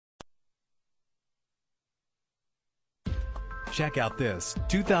Check out this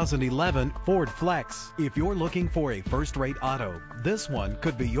 2011 Ford Flex. If you're looking for a first-rate auto, this one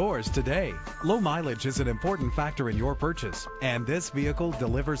could be yours today. Low mileage is an important factor in your purchase, and this vehicle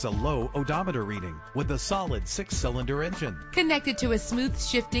delivers a low odometer reading with a solid 6-cylinder engine. Connected to a smooth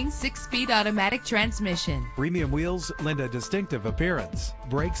shifting 6-speed automatic transmission. Premium wheels lend a distinctive appearance.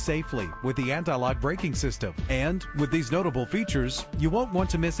 Brake safely with the anti-lock braking system. And with these notable features, you won't want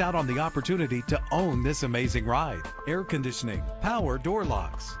to miss out on the opportunity to own this amazing ride. Air conditioning, power door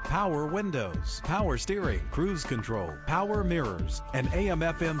locks, power windows, power steering, cruise control, power mirrors, an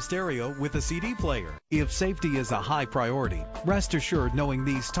AM/FM stereo with a CD player. If safety is a high priority, rest assured knowing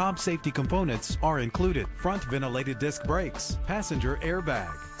these top safety components are included. Front ventilated disc brakes, passenger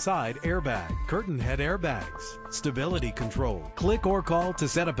airbag, side airbag, curtain head airbags, stability control. Click or call to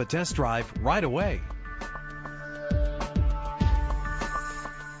set up a test drive right away.